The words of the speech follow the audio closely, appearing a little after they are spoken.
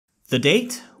The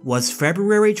date was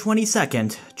February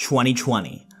 22nd,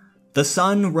 2020. The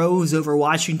sun rose over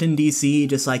Washington, D.C.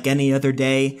 just like any other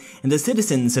day, and the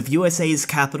citizens of USA's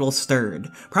capital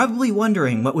stirred, probably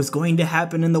wondering what was going to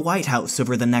happen in the White House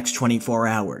over the next 24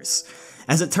 hours.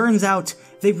 As it turns out,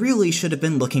 they really should have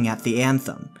been looking at the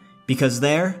anthem, because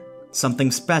there,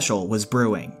 something special was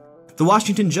brewing. The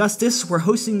Washington Justice were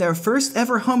hosting their first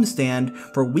ever homestand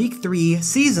for Week 3,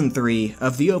 Season 3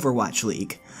 of the Overwatch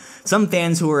League. Some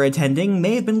fans who were attending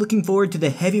may have been looking forward to the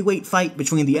heavyweight fight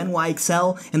between the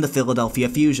NYXL and the Philadelphia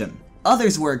Fusion.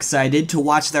 Others were excited to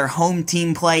watch their home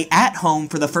team play at home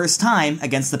for the first time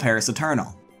against the Paris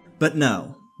Eternal. But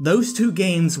no, those two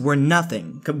games were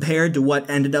nothing compared to what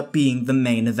ended up being the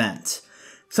main event.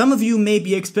 Some of you may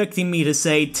be expecting me to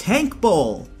say Tank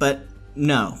Bowl, but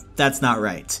no, that's not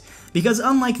right. Because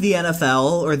unlike the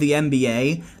NFL or the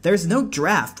NBA, there's no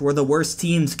draft where the worst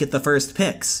teams get the first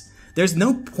picks. There's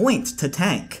no point to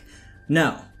tank.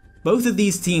 No, both of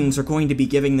these teams are going to be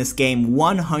giving this game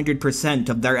 100%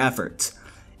 of their effort.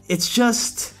 It's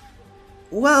just,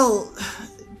 well,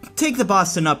 take the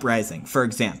Boston Uprising, for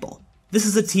example. This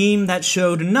is a team that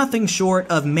showed nothing short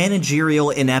of managerial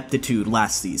ineptitude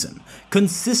last season,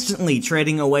 consistently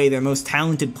trading away their most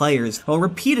talented players while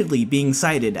repeatedly being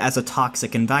cited as a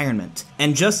toxic environment.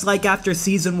 And just like after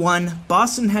Season 1,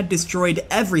 Boston had destroyed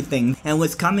everything and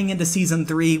was coming into Season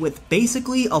 3 with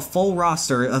basically a full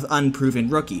roster of unproven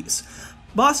rookies.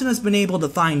 Boston has been able to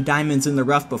find diamonds in the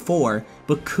rough before,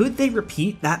 but could they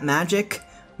repeat that magic?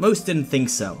 Most didn't think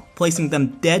so, placing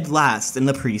them dead last in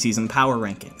the preseason power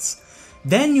rankings.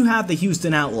 Then you have the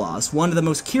Houston Outlaws, one of the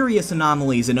most curious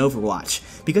anomalies in Overwatch,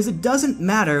 because it doesn't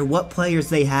matter what players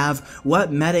they have,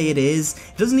 what meta it is,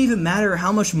 it doesn't even matter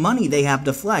how much money they have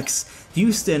to flex,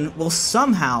 Houston will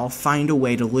somehow find a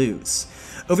way to lose.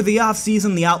 Over the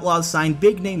offseason, the Outlaws signed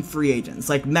big-name free agents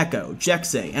like Meko,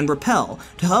 Jexay, and Repel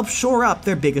to help shore up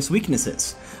their biggest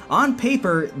weaknesses. On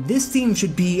paper, this team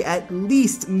should be at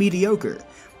least mediocre.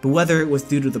 But whether it was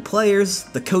due to the players,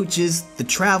 the coaches, the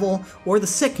travel, or the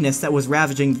sickness that was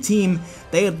ravaging the team,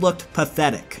 they had looked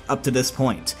pathetic up to this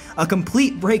point. A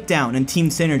complete breakdown in team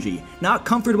synergy, not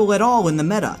comfortable at all in the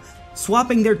meta,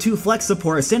 swapping their two flex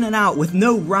supports in and out with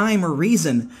no rhyme or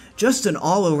reason, just an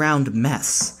all-around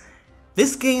mess.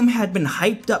 This game had been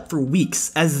hyped up for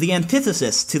weeks as the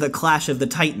antithesis to the Clash of the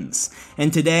Titans,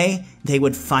 and today they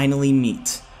would finally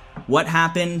meet. What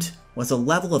happened was a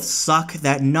level of suck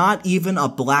that not even a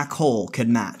black hole could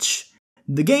match.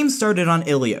 The game started on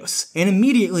Ilios, and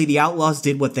immediately the Outlaws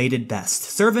did what they did best,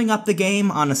 serving up the game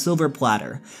on a silver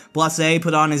platter. Blase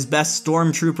put on his best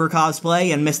Stormtrooper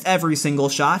cosplay and missed every single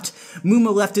shot.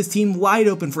 Muma left his team wide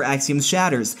open for Axiom's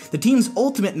shatters. The team's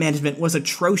ultimate management was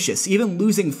atrocious, even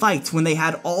losing fights when they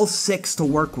had all 6 to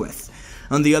work with.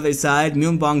 On the other side,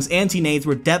 Moonbong's anti-nades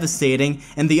were devastating,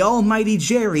 and the almighty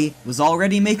Jerry was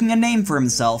already making a name for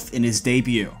himself in his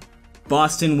debut.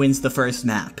 Boston wins the first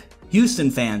map.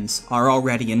 Houston fans are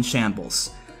already in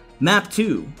shambles. Map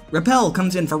 2, Repel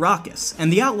comes in for Raucus,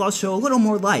 and the Outlaws show a little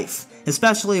more life,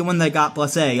 especially when they got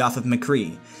Blase off of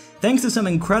McCree. Thanks to some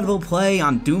incredible play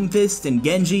on Doomfist and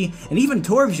Genji, and even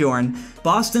Torbjorn,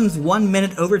 Boston's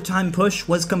 1-minute overtime push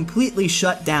was completely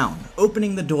shut down,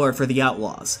 opening the door for the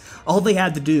Outlaws. All they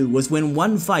had to do was win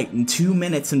one fight in 2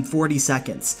 minutes and 40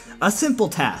 seconds, a simple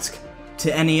task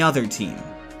to any other team.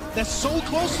 They're so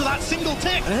close to that single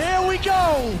tick. And here we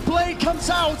go! Blade comes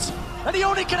out, and he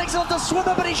only connects on the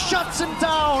swimmer, but he shuts him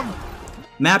down!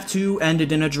 Map 2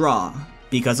 ended in a draw,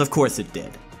 because of course it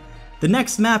did. The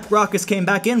next map, Raucus came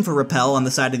back in for Repel on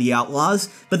the side of the Outlaws,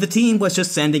 but the team was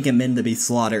just sending him in to be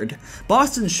slaughtered.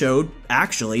 Boston showed,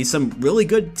 actually, some really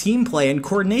good team play and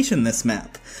coordination this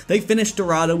map. They finished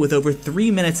Dorado with over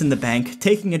 3 minutes in the bank,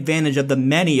 taking advantage of the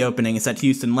many openings that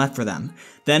Houston left for them.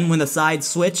 Then when the sides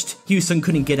switched, Houston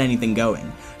couldn't get anything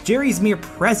going. Jerry's mere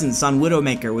presence on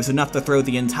Widowmaker was enough to throw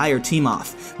the entire team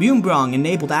off. Moonbong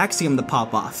enabled Axiom to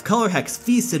pop off, Colorhex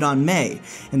feasted on Mei,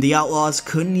 and the Outlaws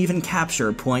couldn't even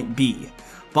capture point B.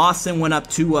 Boston went up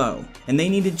 2-0, and they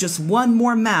needed just one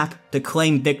more map to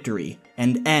claim victory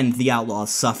and end the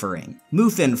Outlaws' suffering.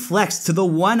 Muthin flexed to the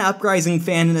one Uprising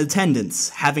fan in attendance,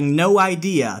 having no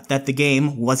idea that the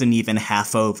game wasn't even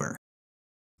half over.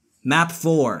 Map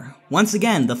 4. Once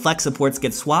again, the flex supports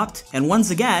get swapped, and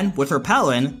once again, with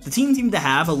Repellin, the team seemed to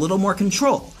have a little more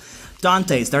control.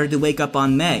 Dante started to wake up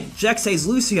on Mei, Jexay's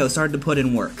Lucio started to put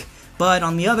in work. But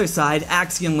on the other side,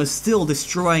 Axiom was still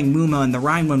destroying Muma in the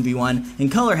Rhine 1v1,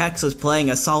 and Colorhex was playing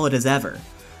as solid as ever.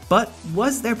 But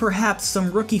was there perhaps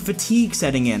some rookie fatigue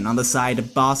setting in on the side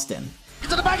of Boston?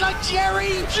 To the back like Jerry!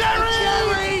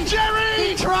 Jerry!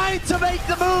 He tried to make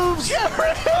the moves!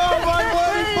 Jerry! Oh my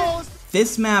word!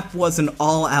 This map was an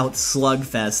all-out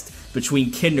slugfest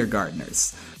between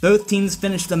kindergartners. Both teams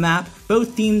finished the map,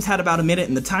 both teams had about a minute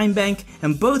in the time bank,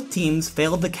 and both teams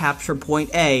failed to capture point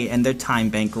A in their time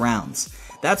bank rounds.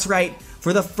 That's right,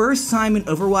 for the first time in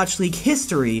Overwatch League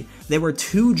history, there were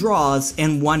 2 draws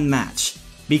in 1 match.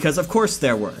 Because of course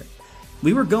there were.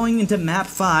 We were going into map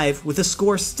 5 with the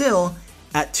score still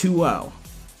at 2-0.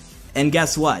 And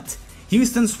guess what?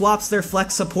 Houston swaps their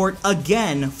flex support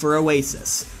again for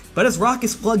Oasis. But as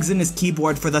Raucus plugs in his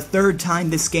keyboard for the 3rd time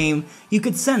this game, you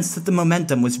could sense that the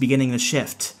momentum was beginning to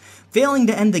shift. Failing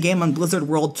to end the game on Blizzard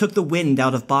World took the wind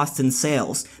out of Boston's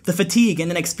sails. The fatigue and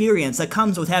inexperience that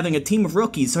comes with having a team of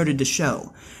rookies started to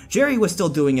show. Jerry was still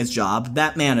doing his job,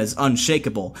 that man is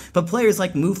unshakable, but players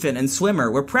like Mufin and Swimmer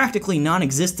were practically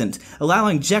non-existent,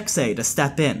 allowing Jexay to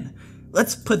step in.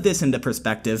 Let's put this into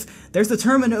perspective. There's a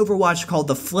term in Overwatch called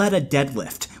the Fleta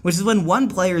deadlift, which is when one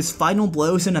player's final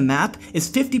blows in a map is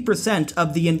 50%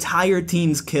 of the entire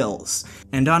team's kills.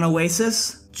 And on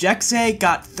Oasis, Jexay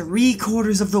got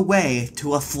 3/4 of the way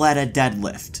to a Fleta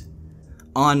deadlift.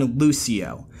 On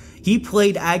Lucio. He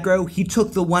played aggro, he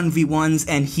took the 1v1s,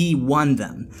 and he won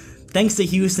them. Thanks to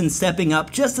Houston stepping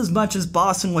up just as much as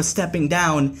Boston was stepping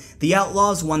down, the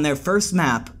Outlaws won their first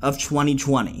map of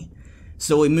 2020.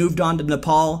 So we moved on to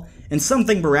Nepal, and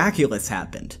something miraculous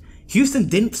happened. Houston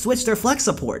didn't switch their flex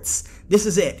supports. This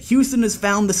is it. Houston has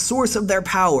found the source of their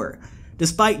power.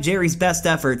 Despite Jerry's best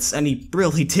efforts, and he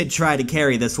really did try to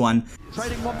carry this one.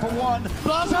 Trading 1 for 1.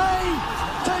 Blase!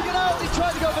 Taken out! He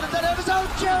tried to go for the dead of his own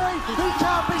Jerry! He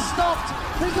can't be stopped!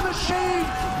 He's a machine!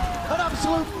 An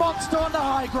absolute monster on the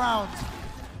high ground!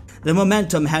 The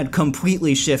momentum had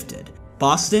completely shifted.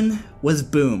 Boston was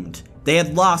boomed. They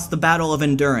had lost the battle of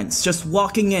endurance, just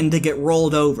walking in to get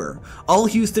rolled over. All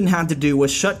Houston had to do was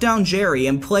shut down Jerry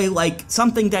and play like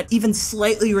something that even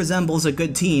slightly resembles a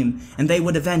good team, and they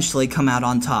would eventually come out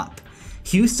on top.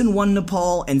 Houston won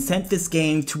Nepal and sent this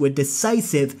game to a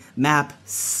decisive map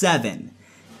 7.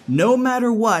 No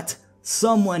matter what,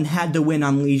 someone had to win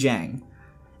on Lijiang.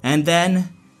 And then,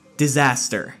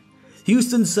 disaster.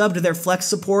 Houston subbed their flex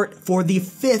support for the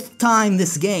 5th time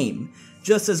this game.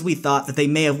 Just as we thought that they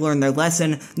may have learned their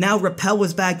lesson, now Repel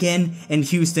was back in, and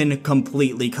Houston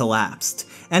completely collapsed.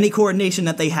 Any coordination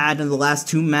that they had in the last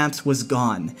 2 maps was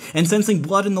gone, and sensing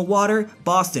blood in the water,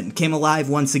 Boston came alive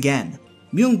once again.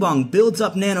 Myungbong builds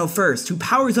up Nano first, who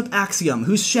powers up Axiom,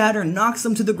 whose shatter knocks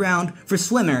them to the ground for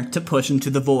Swimmer to push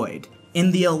into the void. In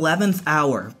the 11th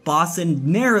hour, Boston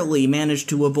narrowly managed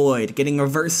to avoid getting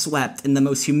reverse swept in the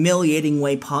most humiliating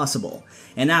way possible,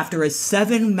 and after a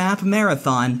 7-map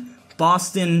marathon,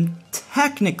 Boston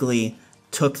technically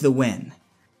took the win.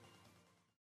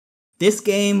 This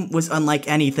game was unlike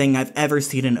anything I've ever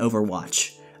seen in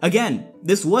Overwatch. Again,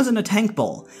 this wasn't a tank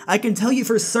bowl. I can tell you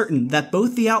for certain that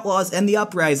both the Outlaws and the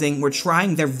Uprising were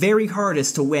trying their very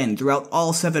hardest to win throughout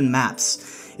all 7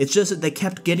 maps. It's just that they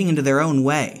kept getting into their own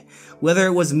way. Whether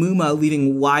it was Muma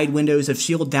leaving wide windows of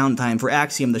shield downtime for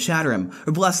Axiom to shatter him,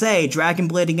 or Blase dragon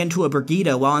blading into a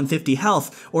Brigida while on 50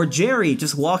 health, or Jerry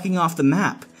just walking off the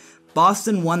map.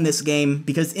 Boston won this game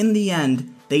because in the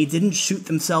end, they didn't shoot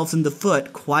themselves in the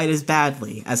foot quite as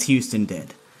badly as Houston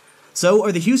did. So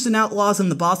are the Houston Outlaws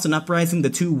and the Boston Uprising the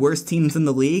 2 worst teams in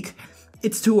the league?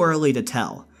 It's too early to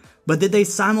tell. But did they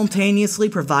simultaneously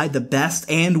provide the best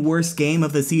and worst game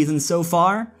of the season so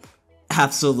far?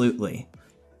 Absolutely.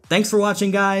 Thanks for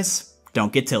watching, guys.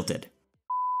 Don't get tilted.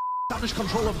 Established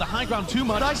control of the high ground too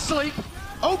much. Nice sleep.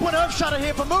 Open Earth Shadow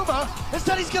here for Muma.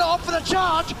 Instead he's going to opt for the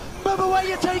charge. Muma, where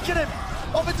you taking him?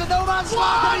 Off into no man's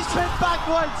land and he's pinned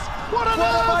backwards. What have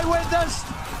I witnessed?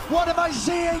 What am I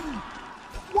seeing?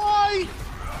 Why?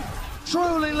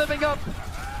 Truly living up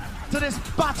to this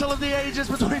battle of the ages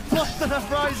between Boston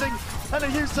Uprising and the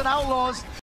Houston Outlaws.